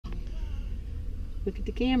Look at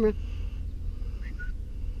the camera.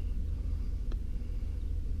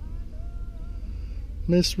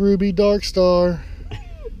 Miss Ruby Darkstar.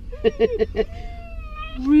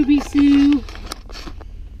 Ruby Sue.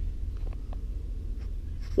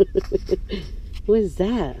 What is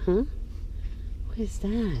that, huh? What is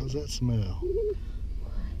that? How's that smell?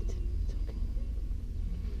 What? It's okay.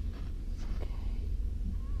 It's okay.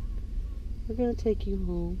 We're gonna take you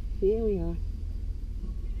home. Yeah, we are.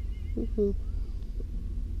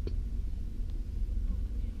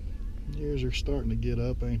 Ears are starting to get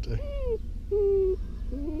up, ain't they?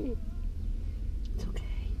 It's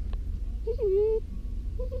okay.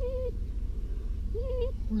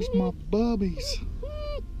 Where's my bubbies?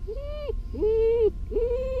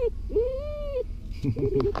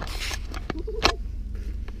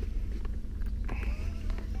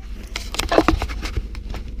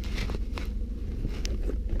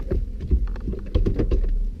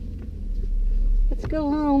 Let's go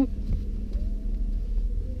home.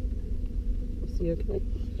 Is he okay?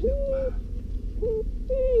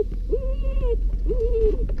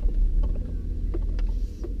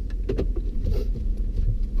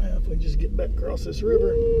 Well, if we just get back across this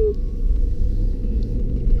river.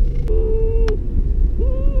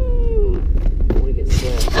 I want to get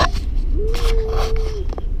swept.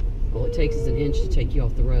 All it takes is an inch to take you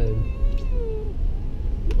off the road.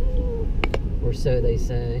 Or so they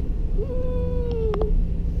say.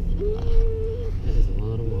 That is a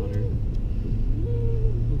lot of water.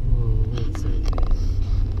 Oh, that's so good.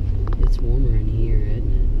 It's warmer in here,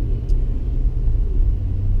 isn't it?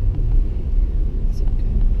 It's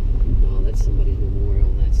okay. Oh, that's somebody's memorial.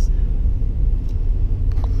 That's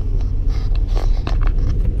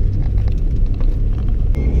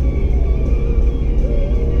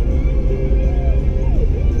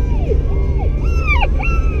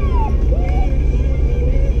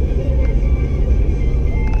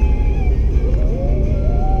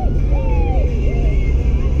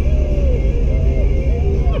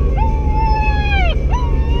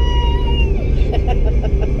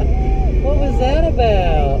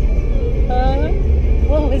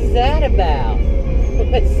about?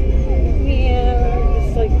 Yeah,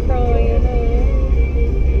 just like crying.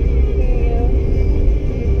 Yeah.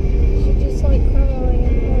 She just like crying.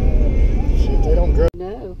 Shit, they don't grow.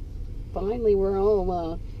 No. Finally, we're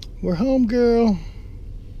home. We're home, girl.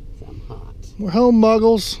 I'm hot. We're home,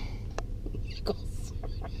 Muggles.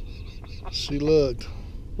 She looked.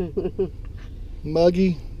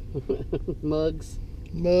 Muggy. Mugs.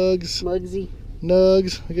 Mugs. Mugsy.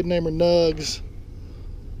 Nugs. I could name her Nugs.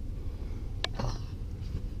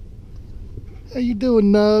 How you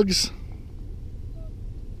doing, Nugs?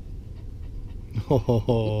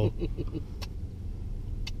 Oh.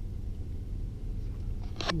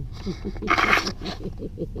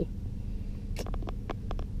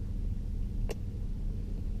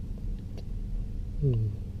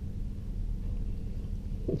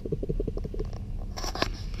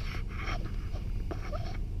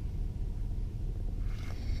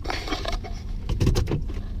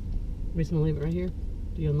 We're just gonna leave it right here?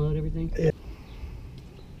 Do you unload everything? Yeah.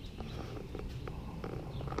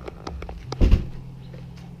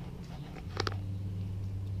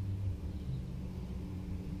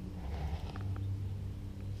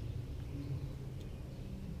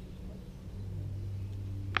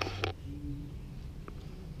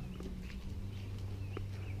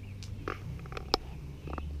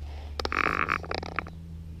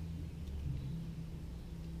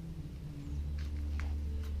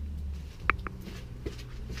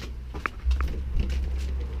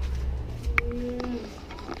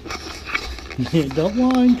 Don't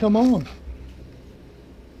whine, come on.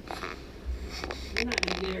 You're not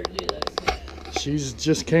gonna get her to do those. She's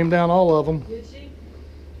just came down all of them. Did she?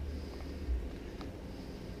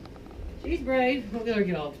 She's brave. I'll let her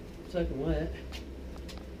get all soaking wet.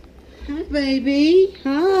 Hi, baby.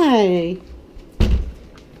 Hi.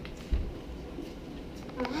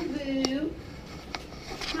 Hi, boo.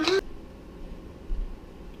 Hi.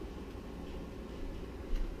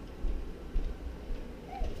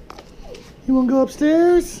 You wanna go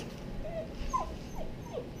upstairs?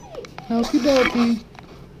 Okie dokie.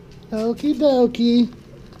 Okie dokie.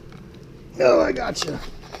 Oh, I got you.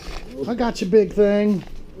 I got you, big thing.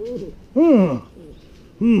 Hmm.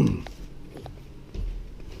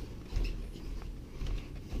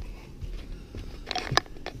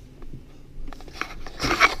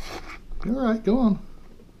 All right, go on.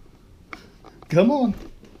 Come on.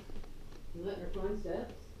 You letting her climb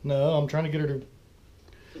steps? No, I'm trying to get her to.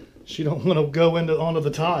 She don't want to go onto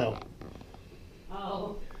the tile.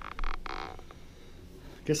 Oh.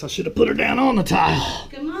 Guess I should have put her down on the tile.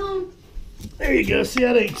 Come on. There you go. See,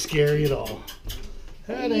 that ain't scary at all.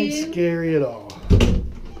 That ain't scary at all.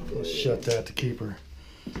 Let's shut that to keep her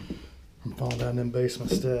from falling down them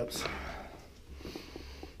basement steps.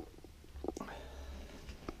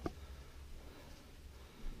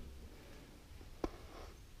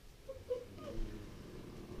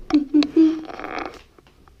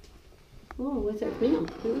 Oh, what's that smell?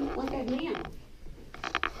 What's that smell?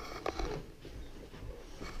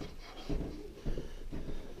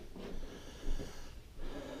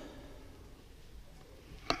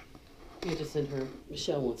 You just send her.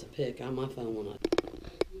 Michelle wants a pic on my phone when like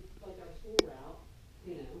our school route,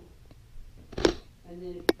 you know. And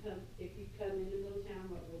then if you come into Little Town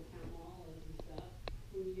Mall and stuff,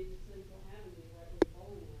 when you get to Central Avenue, right where the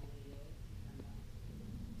bowling alley is, I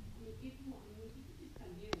mean, if you want, you can just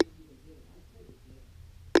come here and you can do it. I send it to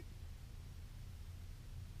you.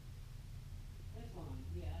 That's fine.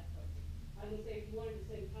 Yeah, that's perfect. I was gonna say if you wanted the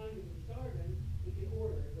same time as we're starving, we could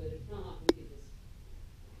order, but if not, we could just.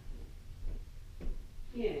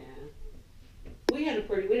 Yeah. We had a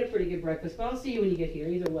pretty good breakfast, but I'll see you when you get here.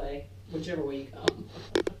 Either way, whichever way you come.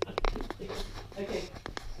 Okay.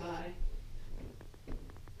 Bye.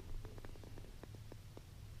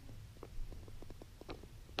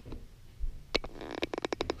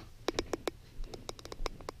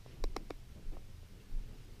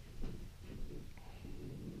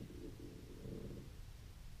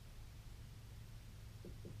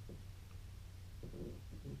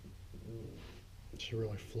 She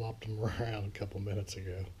really flopped him around a couple minutes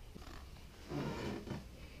ago.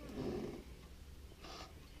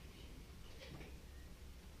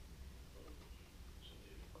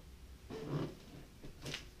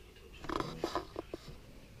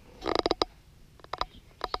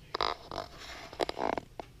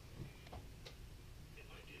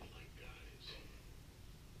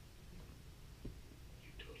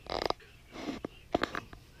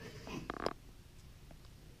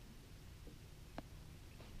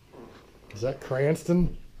 Is that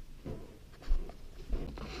Cranston?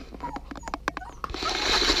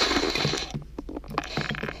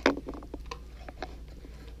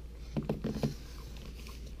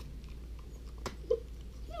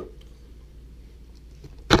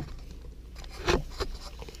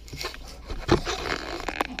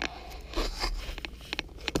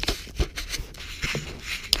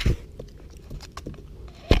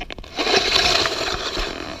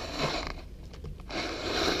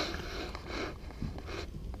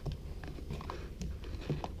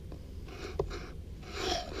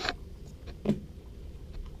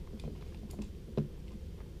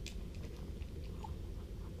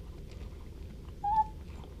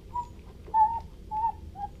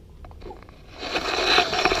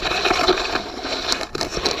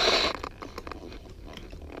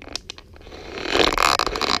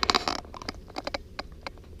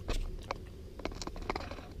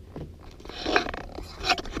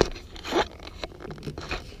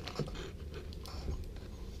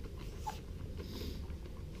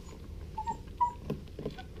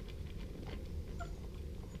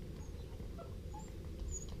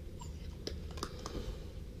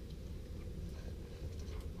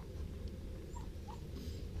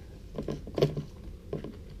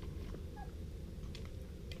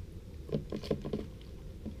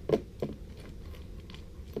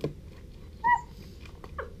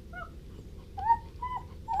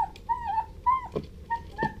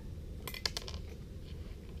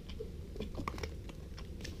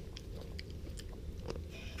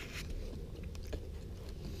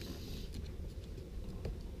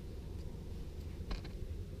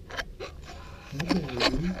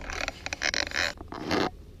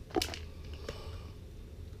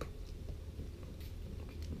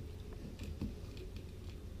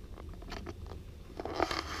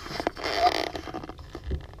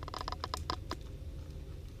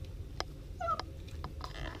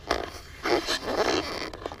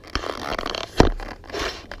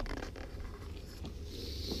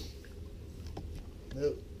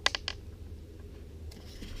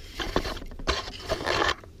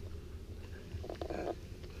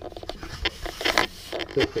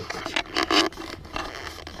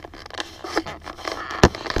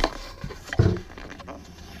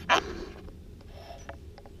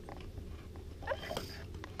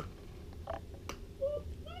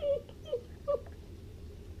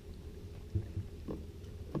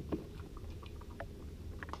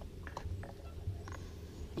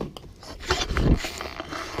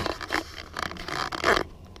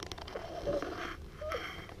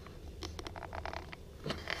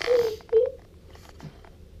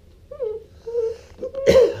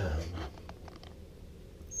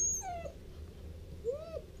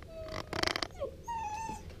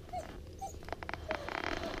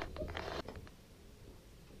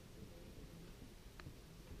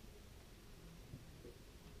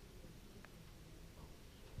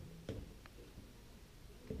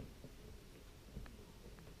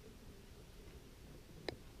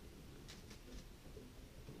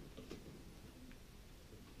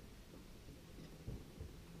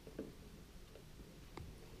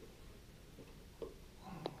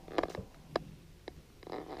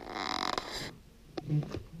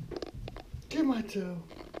 Get my toe.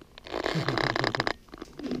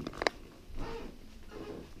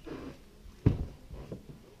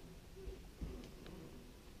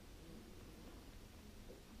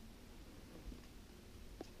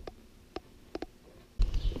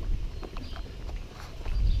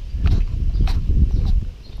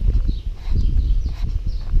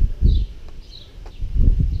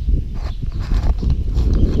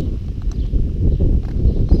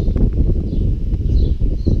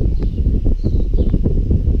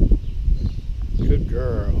 Good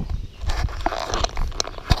girl.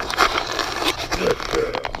 Good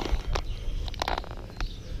girl.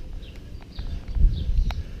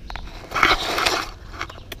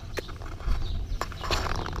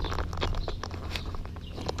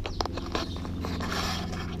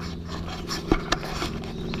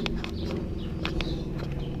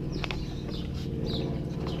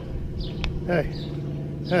 Hey,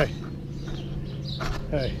 hey,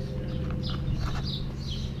 hey,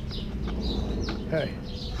 hey.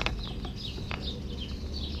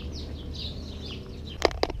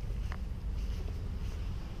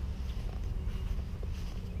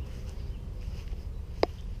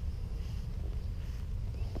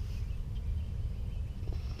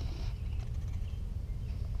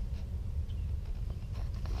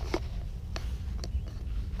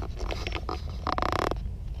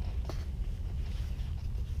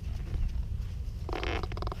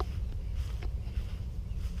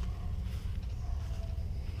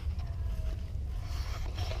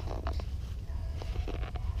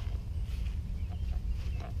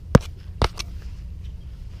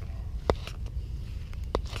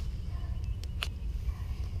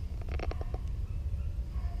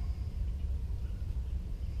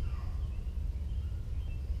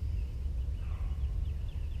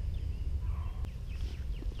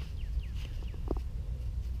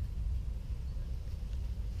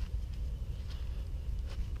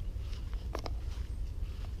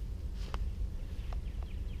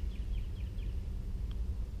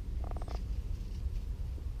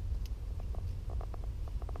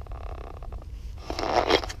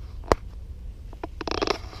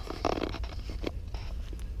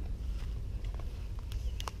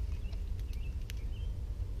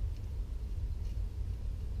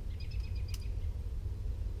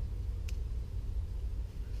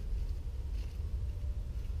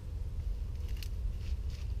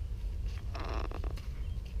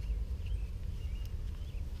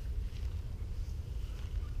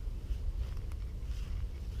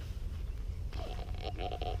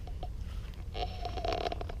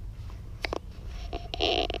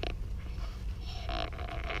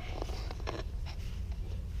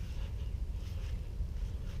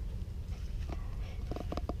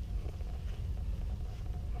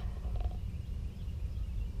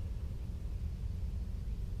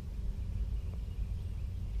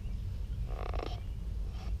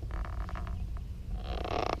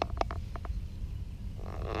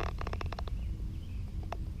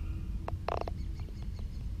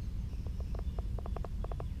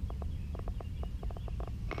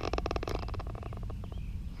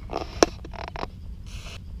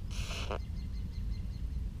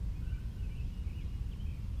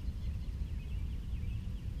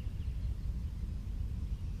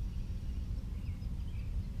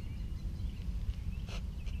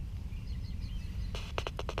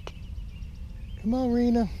 Come on,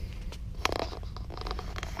 Irena.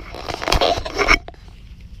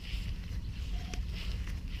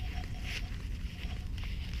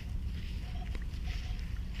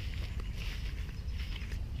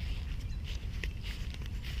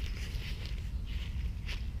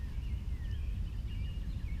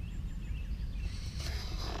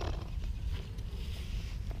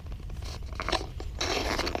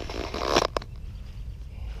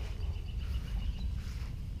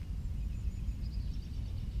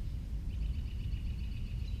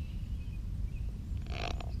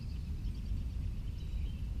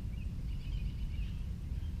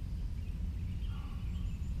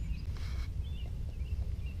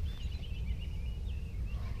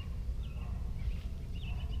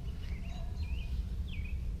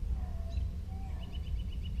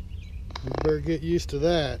 You better get used to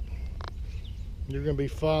that. You're going to be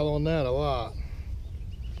following that a lot.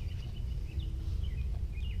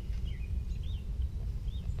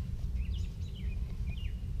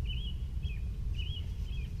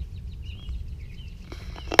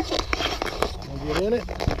 Wanna get in it?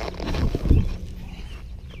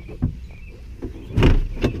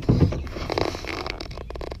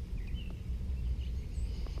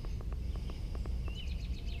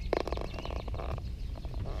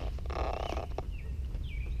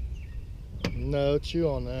 No, chew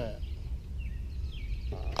on that.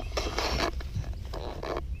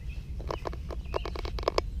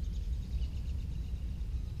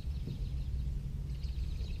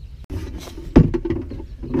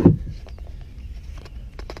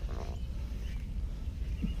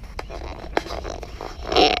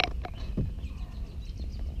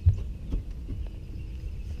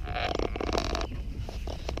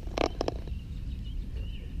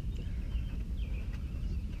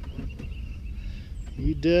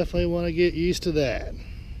 You definitely want to get used to that.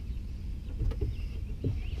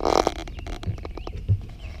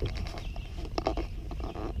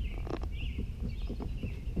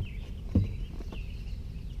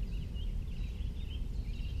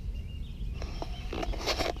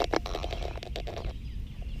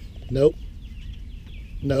 Nope.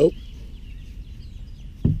 Nope.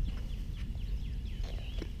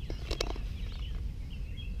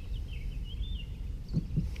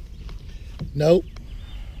 Nope.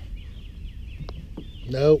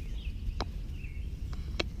 Nope.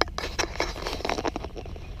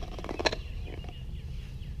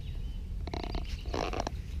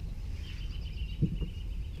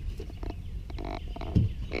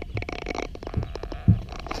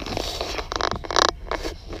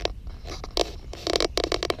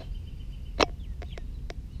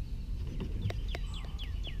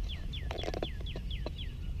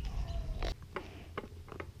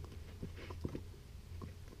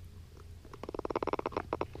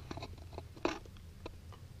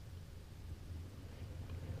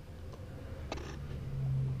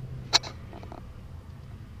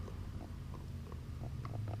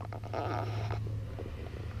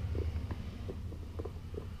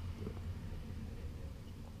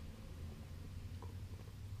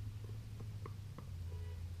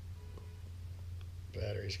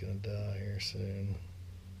 Battery's gonna die here soon.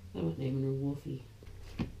 I'm naming her Wolfie.